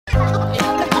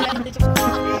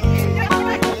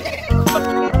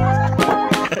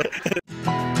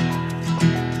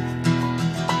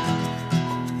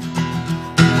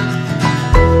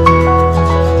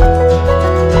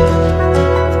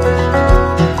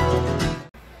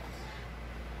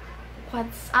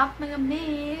What's up mga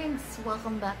migs?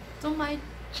 Welcome back to my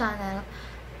channel.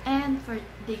 And for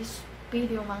this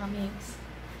video mga migs,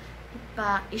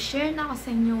 i-share na ko sa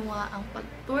inyo ang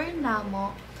pag-tour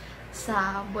namo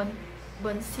sa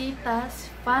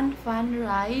Bonsetas fun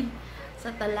ride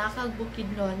sa Talakag,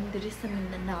 BUKIDNON diri sa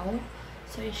Mindanao.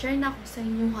 So i-share na ko sa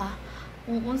inyo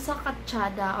kung unsa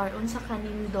katsada or unsa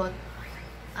kanindot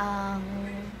ang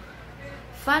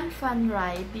fun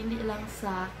ride, dili lang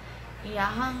sa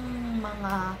iyahang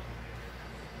mga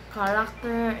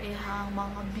character, iyahang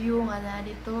mga view nga na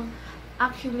dito.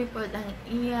 Actually po ang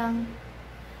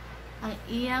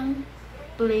iyang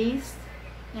place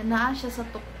nga naa siya sa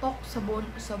tuktok sa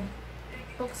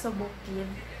tuktok sa bukid.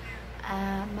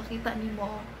 Makita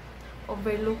nimo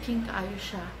overlooking kaayo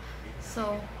siya.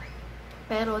 So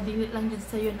pero dili lang jud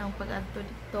sayon ang pag-adto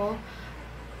dito.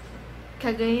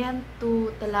 Cagayan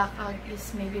to Talakag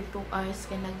is maybe 2 hours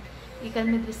kay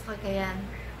ikan mi diri sa Cagayan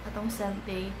atong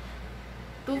Sunday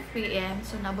 2 PM,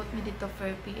 so nabot mi dito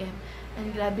 4 PM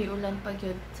and grabe ulan pa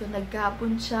gyud, so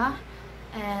naggapon siya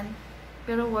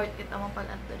pero worth it ang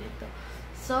pag-adto dito.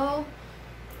 So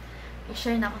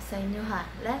i-share na ko sa inyo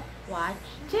let's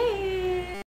watch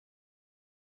it.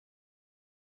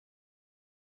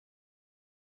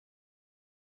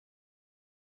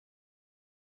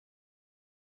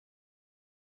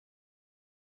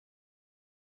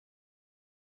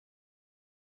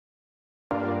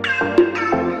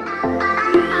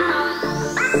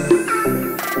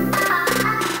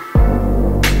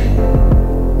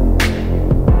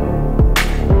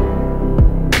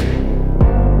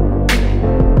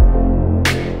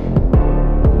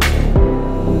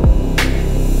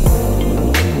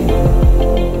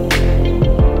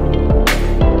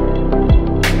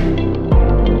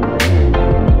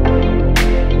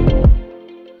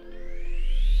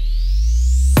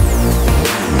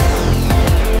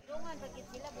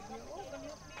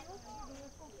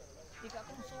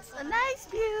 A nice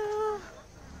view.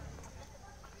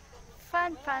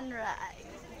 Fun ride.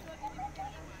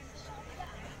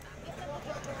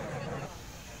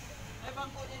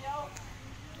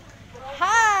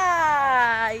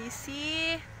 Hi,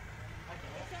 see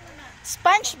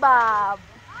SpongeBob.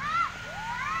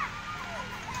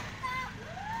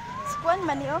 Squan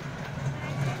man yo.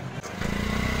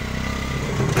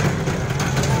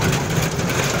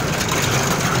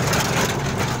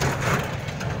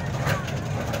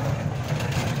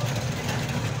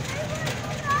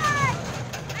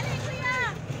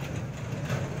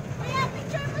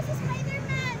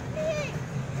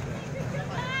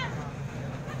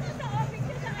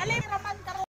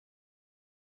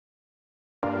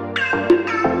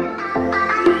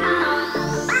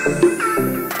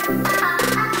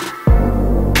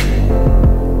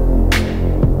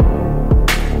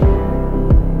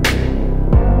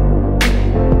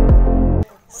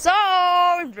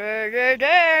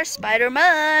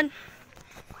 Spider-Man.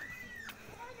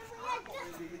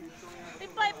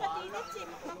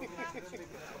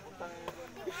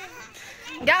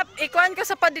 Gap, ikuan ko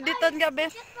sa padiditon gabi.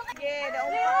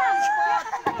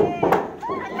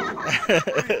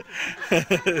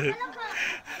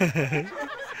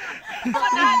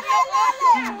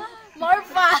 More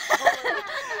fun.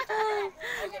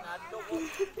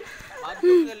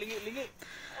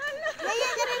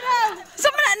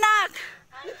 Sama anak.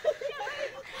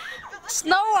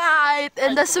 Snow White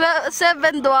and the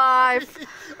Seven Dwarf.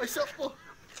 Ay, sapo.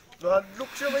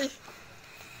 Look siya, may.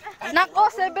 Nako,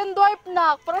 Seven Dwarf,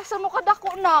 nak. Para sa mukha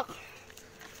dako, nak.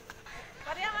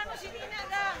 Parang ano si Nina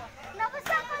lang.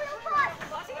 Nakasama lumot.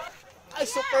 Ay,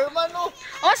 Superman, oh.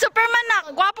 Oh, Superman, nak.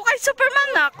 Gwapo kay Superman,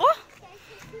 nak. Oh.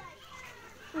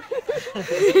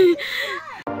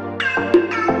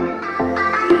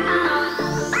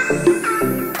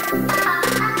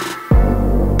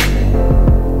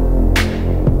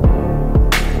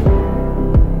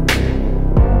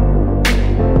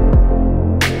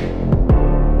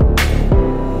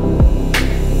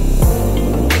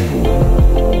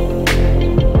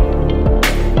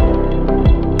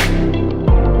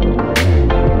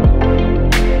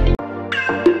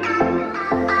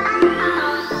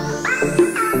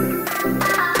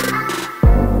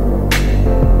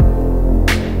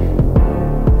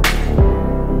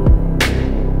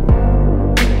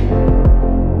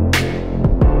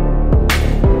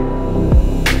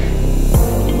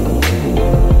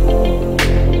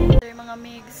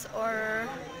 Or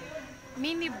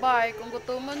mini bar kung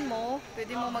gutumon mo,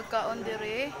 pwede mo magkaon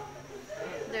dire.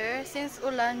 Since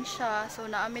ulan siya, so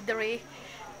naami dire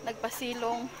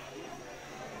nagpasilong.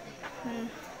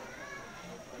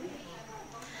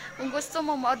 Kung gusto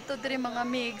mo moadto dire mga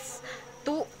migs,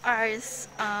 2 hours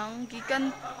ang gikan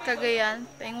Cagayan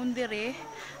paingon dire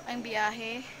ang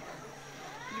biyahe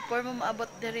before mo maabot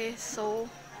dire. So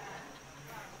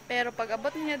pero pag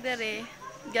abot niya dire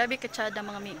gabi katsada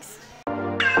mga mix.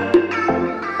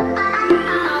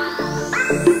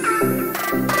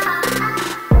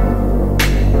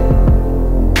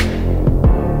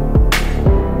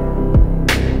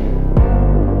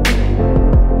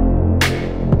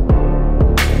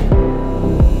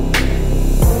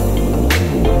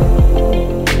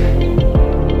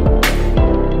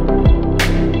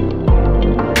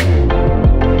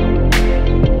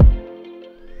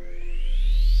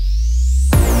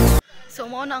 So,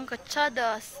 mo na ang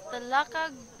katsada sa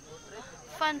Talakag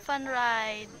fun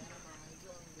ride.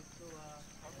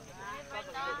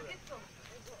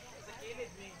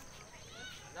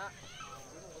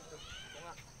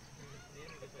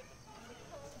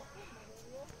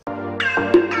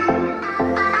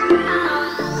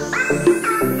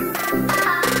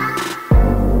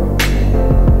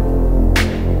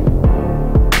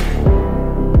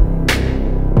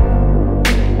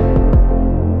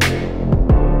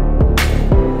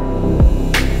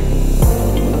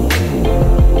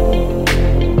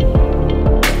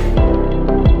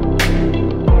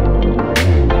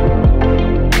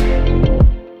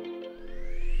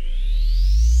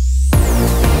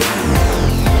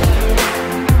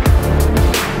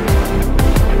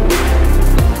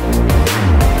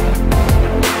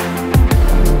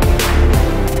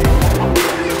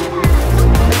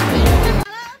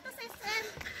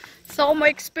 So, mo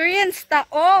experience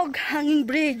taog hanging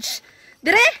bridge.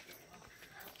 Dire?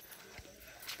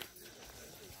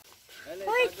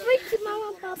 Wait, si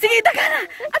mama, papa. Sige, daga na!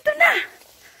 Ato na!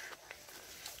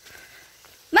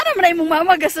 Nara man mong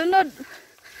mama gasunod.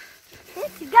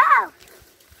 Let's go!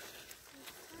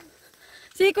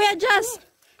 Sige, Kuya Jazz.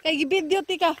 Kay gibidyo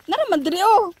ti ka. Nara man diri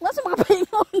oh. Nga sa mga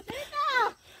paingon.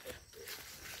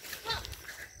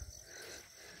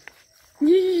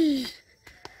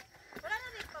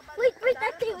 Wait,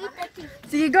 Ati.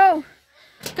 Sige, go!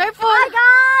 Careful! Hi,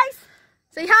 guys!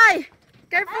 Say hi!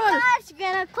 Careful! Hi, guys! You're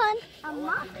gonna climb a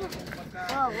mountain.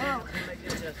 Whoa.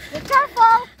 Be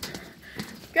careful!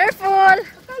 Careful!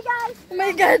 Okay, guys. Oh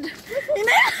my God!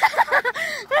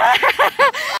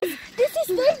 This is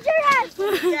dangerous!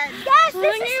 Guys,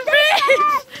 this is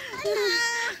dangerous!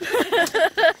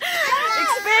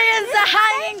 Experience the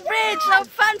hanging bridge of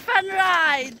fun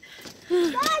ride!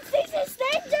 Guys, this is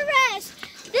dangerous!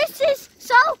 This is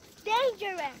so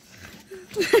dangerous!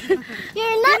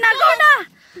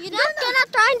 You're not gonna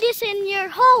try this in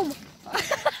your home!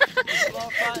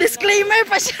 Disclaimer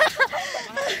pa siya!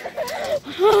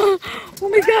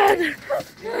 Oh my God!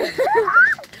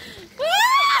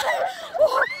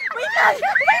 Oh, wait lang!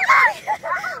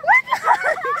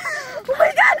 Oh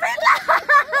my God, wait lang!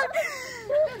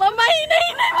 Mamay,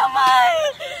 hinay, mamay!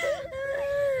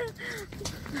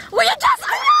 Kuya Jazz,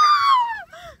 ayaw!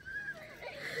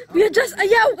 Kuya Jazz,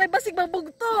 ayaw! Kay basig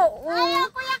magbugto! Ayaw,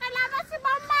 kuya, kailangan si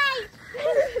mamay!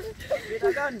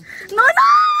 No!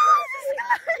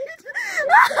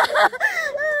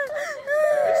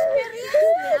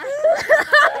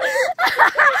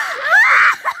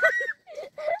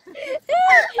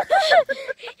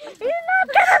 You're not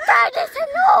gonna try this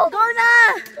alone! Go na!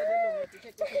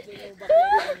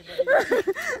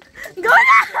 Go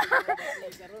na!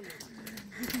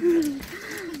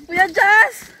 Kuya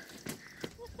Jazz!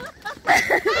 Oh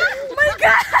my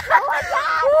God!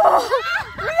 Oh,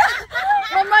 Kuya!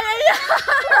 Mamaya yan!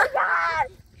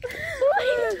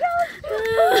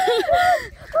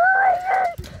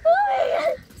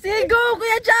 Sige, go,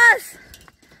 Kuya Jazz!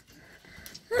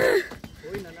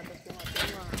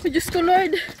 Oh, Diyos ko,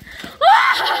 Lord!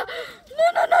 Ah! No!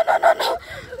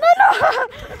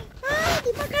 Di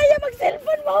ba kaya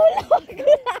mag-cellphone mahulog?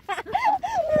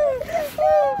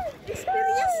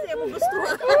 Experience niya mo gusto.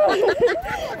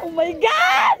 Oh my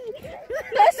God!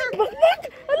 Nasa bakbak!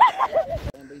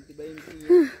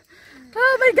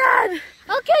 Oh my God!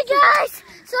 Okay, guys!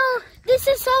 So, this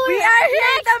is our We are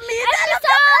here in the middle of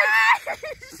the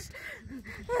bridge!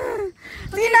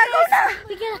 Sige na, go na!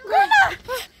 Go na!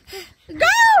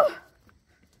 Go!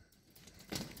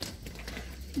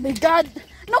 Oh my God!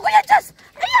 No, Kuya Jazz!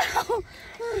 Ayaw!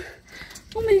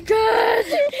 Oh my God!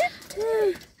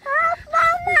 Help,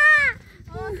 Mama!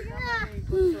 Oh, sige na.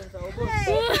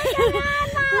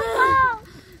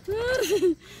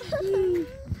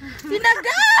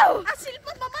 Sinagaw!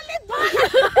 Asilpot mamalit ba?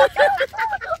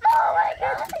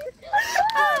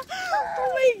 Oh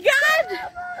my God!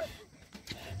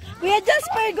 Kuya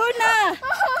Jasper, go na!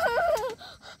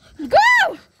 Go!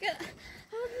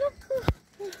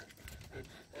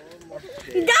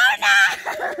 Go na!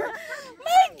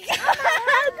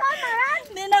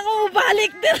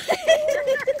 balik din.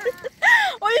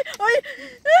 Uy, uy.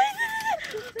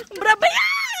 Brabe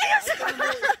yan!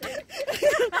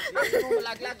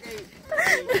 Malaglag eh.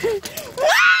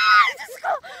 Ah! Diyos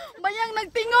ko! Bayang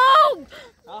nagtingog!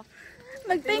 Ha?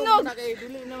 Nagtingog!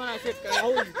 Dili naman ang shit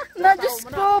kahon. Na, Diyos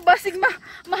ko, basig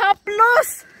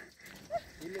mahaplos!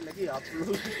 Dili lagi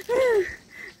upload.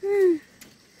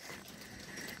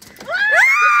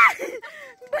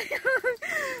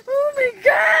 Oh my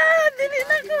God! Dili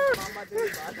na ko!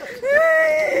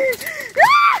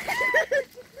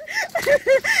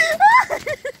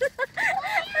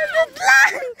 Agad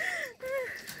lang!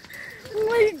 Oh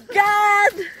my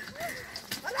God!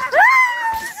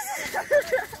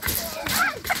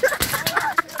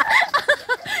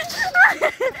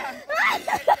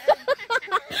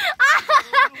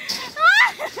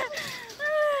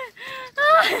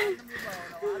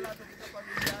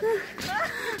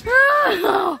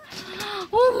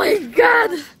 Oh my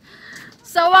God!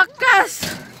 Sa wakas!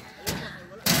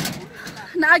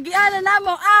 Naagian na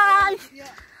namo ay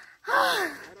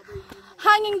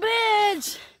hanging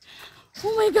bridge!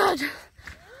 Oh my God!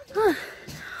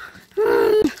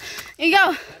 Ikaw!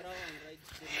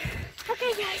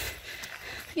 Okay, guys.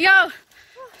 Ikaw!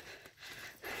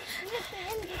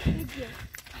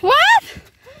 What?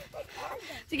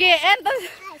 Sige, end.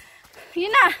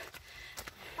 Yun na!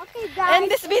 Okay, guys. End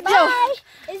this video. Bye.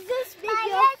 Is this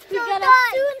video? We gotta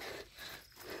soon.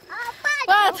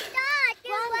 What? Okay,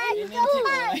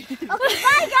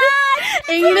 bye, guys.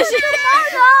 English.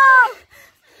 Tomorrow.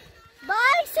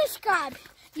 Bye. Subscribe.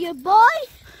 Your boy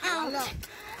out.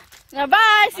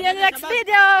 Bye! See you in the next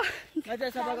video!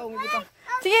 Nadya sa baga umibita.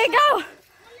 Sige, go!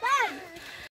 Bye.